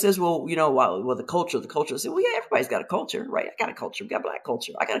everybody says, well, the culture. I say, well, yeah, everybody's got a culture, right? I got a culture. We got Black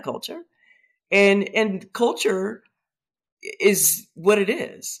culture. I got a culture. And culture is what it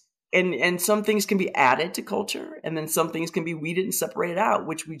is. And some things can be added to culture, and then some things can be weeded and separated out,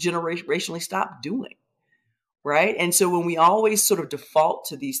 which we generationally stopped doing, right? And so when we always sort of default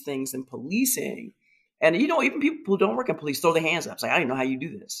to these things in policing, and, even people who don't work in police throw their hands up. It's like, I don't know how you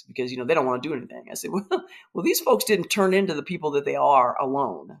do this because, they don't want to do anything. I said, well, these folks didn't turn into the people that they are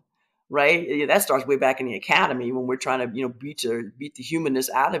alone, right? That starts way back in the academy when we're trying to, beat the humanness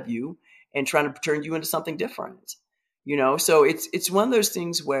out of you and trying to turn you into something different, So it's one of those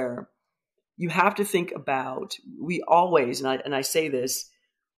things where you have to think about, we always, and I say this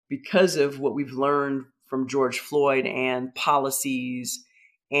because of what we've learned from George Floyd and policies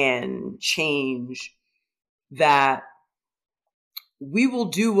and change, that we will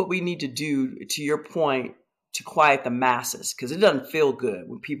do what we need to do, to your point, to quiet the masses, because it doesn't feel good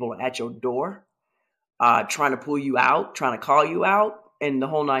when people are at your door trying to pull you out, trying to call you out, and the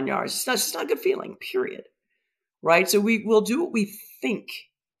whole 9 yards. It's not a good feeling, period. Right? So we will do what we think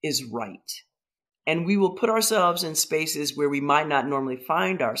is right. And we will put ourselves in spaces where we might not normally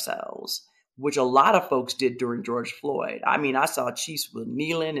find ourselves, which a lot of folks did during George Floyd. I mean, I saw chiefs with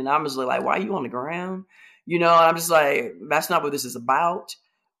kneeling, and I was like, why are you on the ground? And I'm just like, that's not what this is about.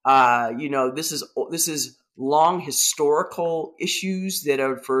 This is long historical issues that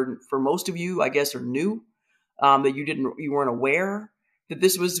are for most of you, I guess, are new, that you weren't aware that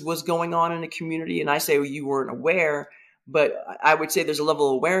this was going on in the community. And I say, well, you weren't aware, but I would say there's a level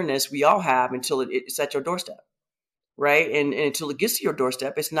of awareness we all have until it's at your doorstep, right? And until it gets to your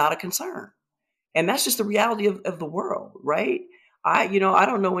doorstep, it's not a concern. And that's just the reality of the world, right? I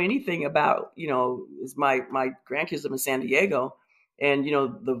don't know anything about, it's my grandkids live in San Diego, and,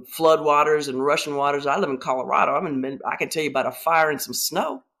 the flood waters and rushing waters. I live in Colorado. I can tell you about a fire and some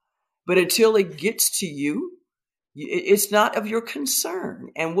snow, but until it gets to you, it's not of your concern.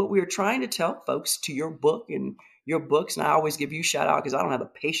 And what we're trying to tell folks, to your book and, your books, and I always give you shout out because I don't have the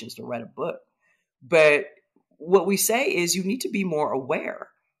patience to write a book. But what we say is you need to be more aware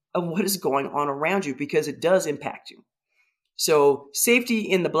of what is going on around you because it does impact you. So safety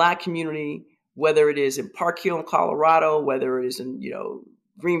in the Black community, whether it is in Park Hill in Colorado, whether it is in,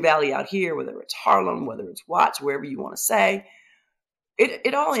 Green Valley out here, whether it's Harlem, whether it's Watts, wherever you want to say,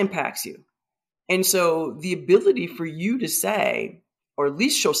 it all impacts you. And so the ability for you to say, or at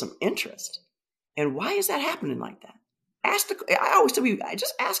least show some interest, and why is that happening like that? I always tell people,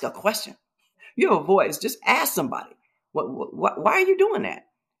 just ask a question. You have a voice, just ask somebody, why are you doing that?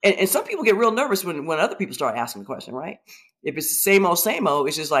 And some people get real nervous when other people start asking the question, right? If it's the same old,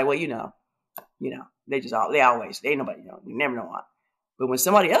 it's just like, well, they ain't nobody, you never know why. But when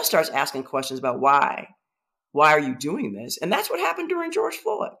somebody else starts asking questions about why are you doing this? And that's what happened during George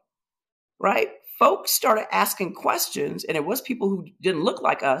Floyd, right? Folks started asking questions, and it was people who didn't look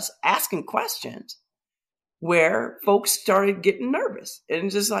like us asking questions where folks started getting nervous and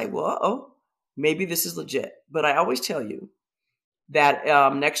just like, well, maybe this is legit. But I always tell you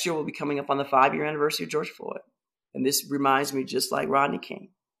that next year we'll be coming up on the 5-year anniversary of George Floyd. And this reminds me, just like Rodney King,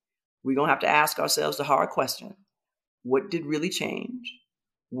 we're going to have to ask ourselves the hard question. What did really change?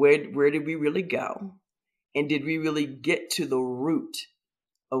 Where did we really go? And did we really get to the root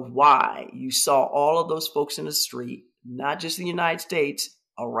of why you saw all of those folks in the street, not just in the United States,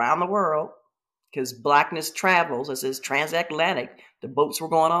 around the world, because Blackness travels, it says transatlantic, the boats were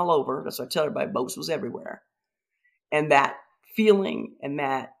going all over. That's what I tell everybody, boats was everywhere. And that feeling and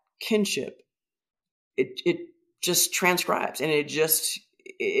that kinship, it just transcribes, and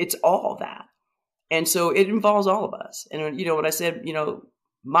it's all that. And so it involves all of us. And, when I said,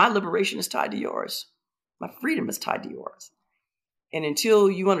 my liberation is tied to yours. My freedom is tied to yours. And until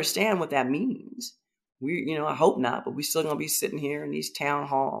you understand what that means, I hope not, but we're still going to be sitting here in these town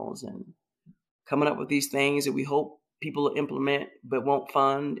halls and coming up with these things that we hope people will implement, but won't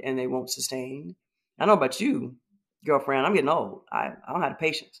fund and they won't sustain. I know about you, girlfriend, I'm getting old. I don't have the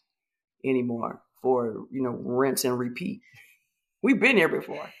patience anymore for, rinse and repeat. We've been here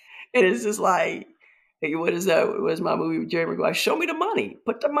before. And it's just like, hey, what is that? What was my movie with Jerry Maguire? Show me the money.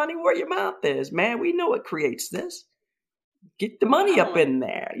 Put the money where your mouth is, man. We know what creates this. Get the money up in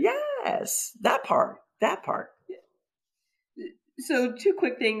there. Yes, that part. So 2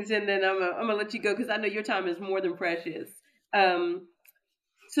 quick things, and then I'm gonna let you go because I know your time is more than precious.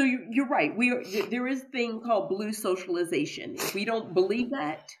 So you're right. There is a thing called blue socialization. If we don't believe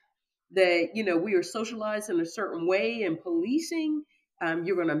that we are socialized in a certain way in policing,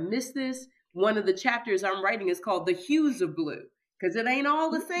 you're gonna miss this. One of the chapters I'm writing is called The Hues of Blue, because it ain't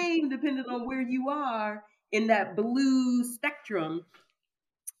all the same depending on where you are in that blue spectrum.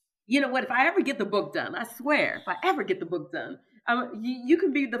 You know what? If I ever get the book done, I swear, if I ever get the book done, you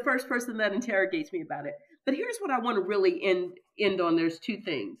can be the first person that interrogates me about it. But here's what I want to really end on. There's 2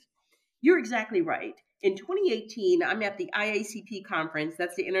 things. You're exactly right. In 2018, I'm at the IACP conference.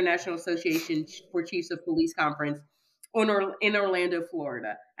 That's the International Association for Chiefs of Police conference in Orlando,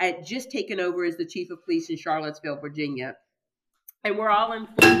 Florida. I had just taken over as the chief of police in Charlottesville, Virginia. And we're all in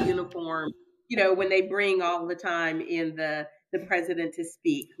full uniform, when they bring all the time in the president to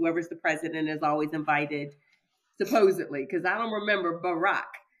speak. Whoever's the president is always invited, supposedly, because I don't remember Barack,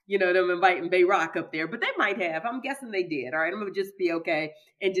 them inviting Barack up there, but they might have. I'm guessing they did. All right, I'm going to just be okay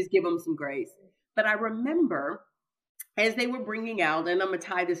and just give them some grace. But I remember as they were bringing out, and I'm going to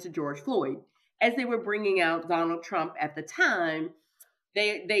tie this to George Floyd, as they were bringing out Donald Trump at the time,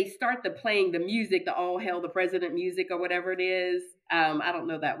 they start playing the music, the all hail the president music or whatever it is. I don't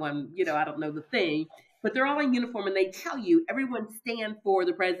know that one, I don't know the thing, but they're all in uniform and they tell you everyone stand for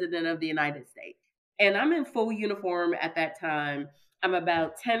the president of the United States. And I'm in full uniform at that time. I'm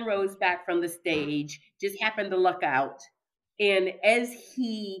about 10 rows back from the stage, just happened to luck out. And as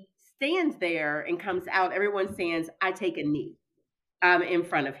he stands there and comes out, everyone stands, I take a knee in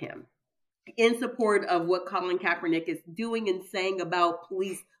front of him, in support of what Colin Kaepernick is doing and saying about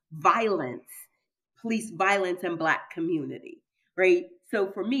police violence in Black community, right?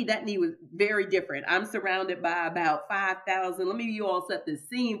 So for me, that knee was very different. I'm surrounded by about 5,000. Let me you all set this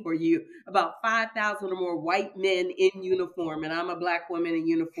scene for you. About 5,000 or more white men in uniform, and I'm a Black woman in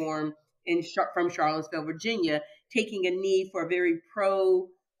uniform from Charlottesville, Virginia, taking a knee for a very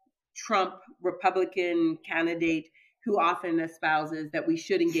pro-Trump Republican candidate who often espouses that we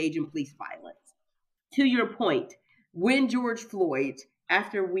should engage in police violence. To your point, when George Floyd,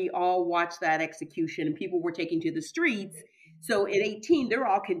 after we all watched that execution and people were taken to the streets, so in 2018, they're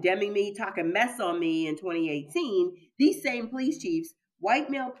all condemning me, talking mess on me in 2018. These same police chiefs, white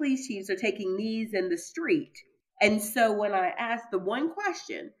male police chiefs, are taking knees in the street. And so when I asked the one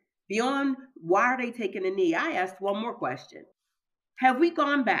question, beyond why are they taking a knee, I asked one more question. Have we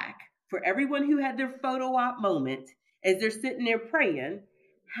gone back for everyone who had their photo op moment as they're sitting there praying?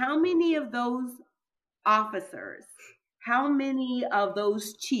 How many of those officers, how many of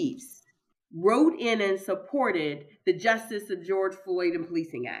those chiefs wrote in and supported the Justice of George Floyd and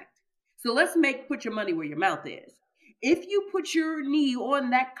Policing Act? So let's put your money where your mouth is. If you put your knee on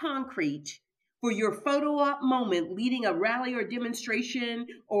that concrete for your photo op moment leading a rally or demonstration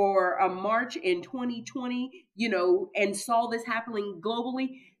or a march in 2020, and saw this happening globally,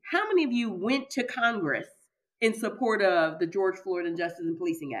 how many of you went to Congress in support of the George Floyd and Justice and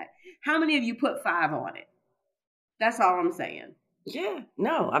Policing Act? How many of you put 5 on it? That's all I'm saying. Yeah,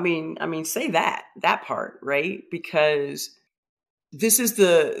 no, I mean, say that part, right? Because this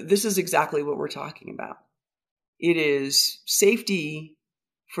is exactly what we're talking about. It is safety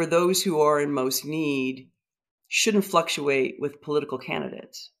for those who are in most need shouldn't fluctuate with political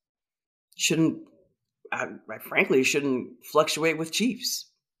candidates. Frankly, shouldn't fluctuate with chiefs.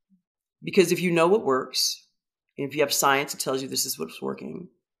 Because if you know what works, and if you have science that tells you this is what's working,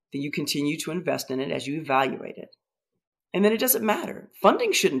 then you continue to invest in it as you evaluate it. And then it doesn't matter.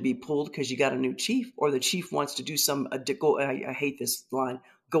 Funding shouldn't be pulled because you got a new chief or the chief wants to do I hate this line,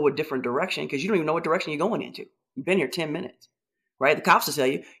 go a different direction because you don't even know what direction you're going into. You've been here 10 minutes, right? The cops will tell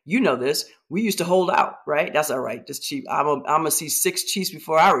you, you know this. We used to hold out, right? That's all right. This chief, I'm going to see 6 chiefs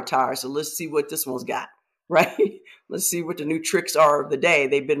before I retire. So let's see what this one's got, right? Let's see what the new tricks are of the day.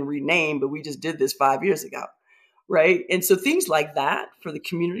 They've been renamed, but we just did this 5 years ago, right? And so things like that for the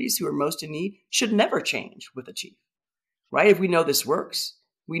communities who are most in need should never change with a chief. Right? If we know this works,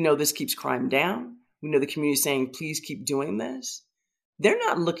 we know this keeps crime down. We know the community is saying, please keep doing this. They're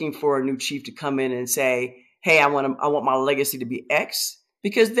not looking for a new chief to come in and say, hey, I want my legacy to be X,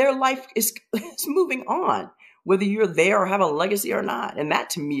 because their life is moving on, whether you're there or have a legacy or not. And that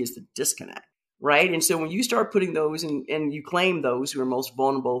to me is the disconnect, right? And so when you start putting those and you claim those who are most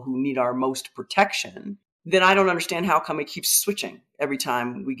vulnerable, who need our most protection, then I don't understand how come it keeps switching every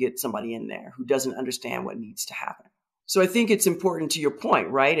time we get somebody in there who doesn't understand what needs to happen. So I think it's important to your point,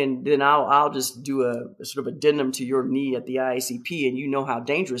 right? And then I'll just do a sort of addendum to your knee at the IACP, and you know how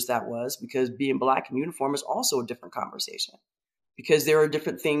dangerous that was, because being Black in uniform is also a different conversation, because there are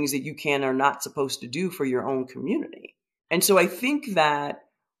different things that you can or not supposed to do for your own community. And so I think that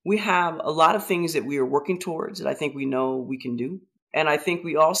we have a lot of things that we are working towards that I think we know we can do. And I think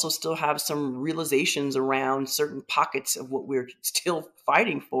we also still have some realizations around certain pockets of what we're still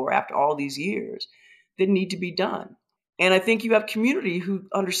fighting for after all these years that need to be done. And I think you have community who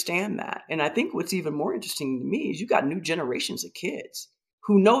understand that. And I think what's even more interesting to me is you got new generations of kids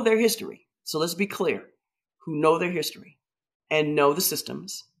who know their history. So let's be clear, who know their history and know the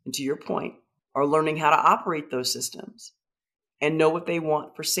systems. And to your point, are learning how to operate those systems and know what they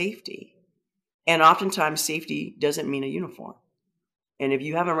want for safety. And oftentimes safety doesn't mean a uniform. And if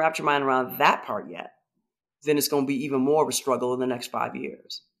you haven't wrapped your mind around that part yet, then it's going to be even more of a struggle in the next 5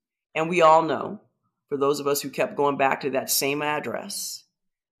 years. And we all know, for those of us who kept going back to that same address,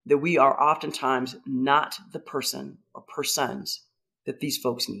 that we are oftentimes not the person or persons that these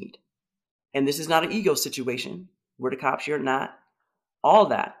folks need. And this is not an ego situation. We're the cops, you're not. All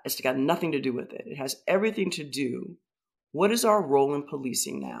that has got nothing to do with it. It has everything to do, what is our role in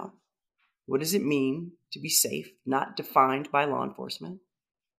policing now? What does it mean to be safe, not defined by law enforcement?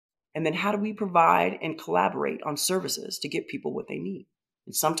 And then how do we provide and collaborate on services to get people what they need?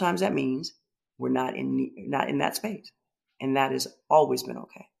 And sometimes that means we're not in that space. And that has always been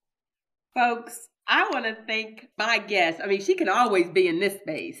okay. Folks, I want to thank my guest. I mean, she can always be in this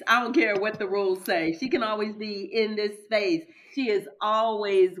space. I don't care what the rules say. She can always be in this space. She is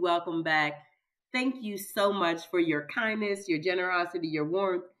always welcome back. Thank you so much for your kindness, your generosity, your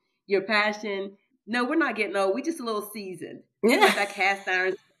warmth, your passion. No, we're not getting old. We're just a little seasoned. We're like that cast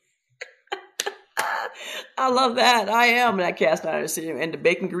iron. I love that. I am that cast iron and the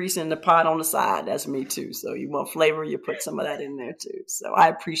bacon grease in the pot on the side. That's me too. So you want flavor, you put some of that in there too. So I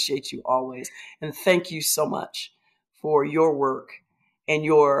appreciate you always. And thank you so much for your work and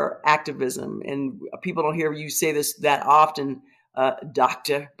your activism. And people don't hear you say this that often,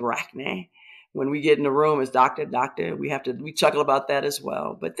 Dr. Brackney. When we get in the room, it's doctor. We chuckle about that as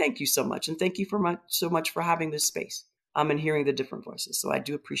well. But thank you so much. And thank you so much for having this space. And hearing the different voices. So I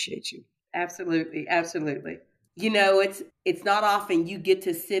do appreciate you. Absolutely. Absolutely. You know, it's not often you get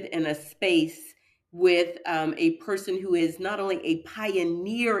to sit in a space with a person who is not only a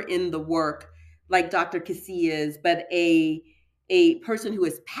pioneer in the work like Dr. Keesee is, but a person who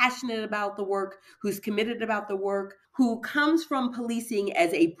is passionate about the work, who's committed about the work, who comes from policing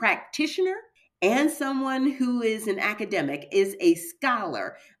as a practitioner and someone who is an academic, is a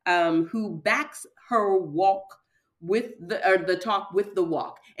scholar who backs her walk with the talk with the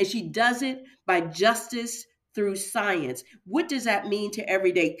walk. And she does it by justice through science. What does that mean to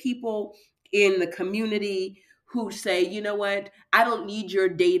everyday people in the community who say, you know what, I don't need your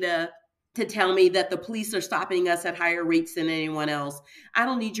data to tell me that the police are stopping us at higher rates than anyone else. I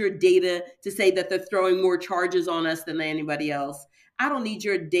don't need your data to say that they're throwing more charges on us than anybody else. I don't need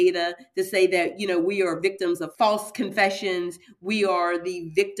your data to say that, we are victims of false confessions. We are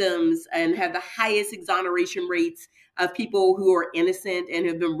the victims and have the highest exoneration rates of people who are innocent and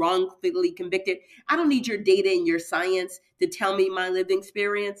have been wrongfully convicted. I don't need your data and your science to tell me my lived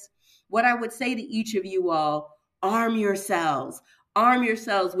experience. What I would say to each of you all, arm yourselves. Arm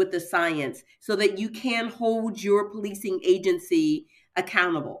yourselves with the science so that you can hold your policing agency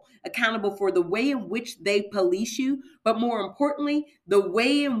accountable for the way in which they police you, but more importantly, the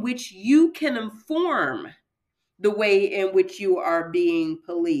way in which you can inform the way in which you are being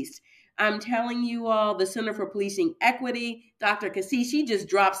policed. I'm telling you all, the Center for Policing Equity, Dr. Keesee, she just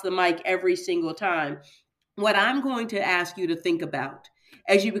drops the mic every single time. What I'm going to ask you to think about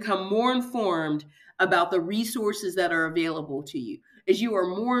as you become more informed about the resources that are available to you, as you are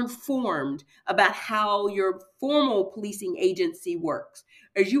more informed about how your formal policing agency works,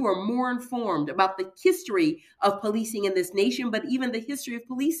 as you are more informed about the history of policing in this nation, but even the history of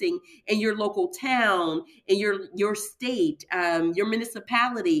policing in your local town, in your state, your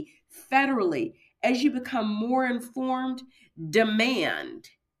municipality, federally, as you become more informed, demand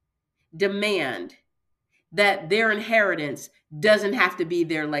that their inheritance doesn't have to be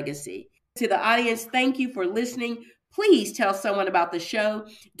their legacy. To the audience, thank you for listening. Please tell someone about the show.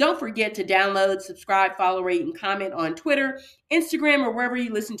 Don't forget to download, subscribe, follow, rate, and comment on Twitter, Instagram, or wherever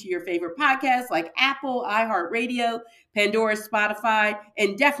you listen to your favorite podcasts like Apple, iHeartRadio, Pandora, Spotify,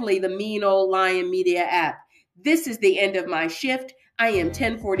 and definitely the Mean Old Lion Media app. This is the end of my shift. I am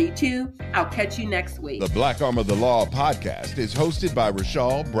 1042. I'll catch you next week. The Black Arm of the Law podcast is hosted by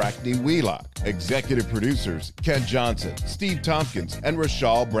Rashal Brackney-Wheelock. Executive producers Ken Johnson, Steve Tompkins, and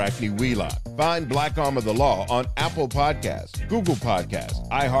Rashal Brackney-Wheelock. Find Black Arm of the Law on Apple Podcasts, Google Podcasts,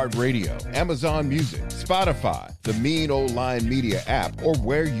 iHeartRadio, Amazon Music, Spotify, the Mean Old Lion Media app, or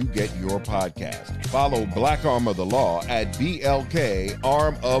where you get your podcast. Follow Black Arm of the Law at BLK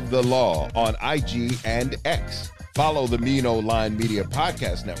Arm of the Law on IG and X. Follow the Mean Old Lion Media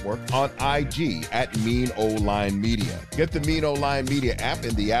Podcast Network on IG at Mean Old Lion Media. Get the Mean Old Lion Media app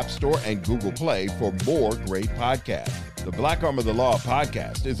in the App Store and Google Play for more great podcasts. The Black Arm of the Law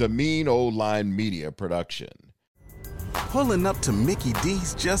podcast is a Mean Old Lion Media production. Pulling up to Mickey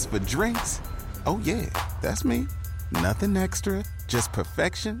D's just for drinks? Oh yeah, that's me. Nothing extra, just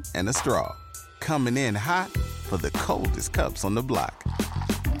perfection and a straw. Coming in hot for the coldest cups on the block.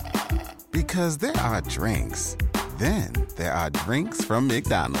 Because there are drinks. Then there are drinks from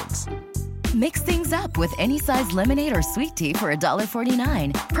McDonald's. Mix things up with any size lemonade or sweet tea for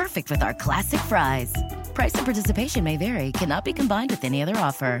 $1.49. Perfect with our classic fries. Price and participation may vary. Cannot be combined with any other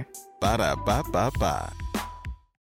offer. Ba-da-ba-ba-ba.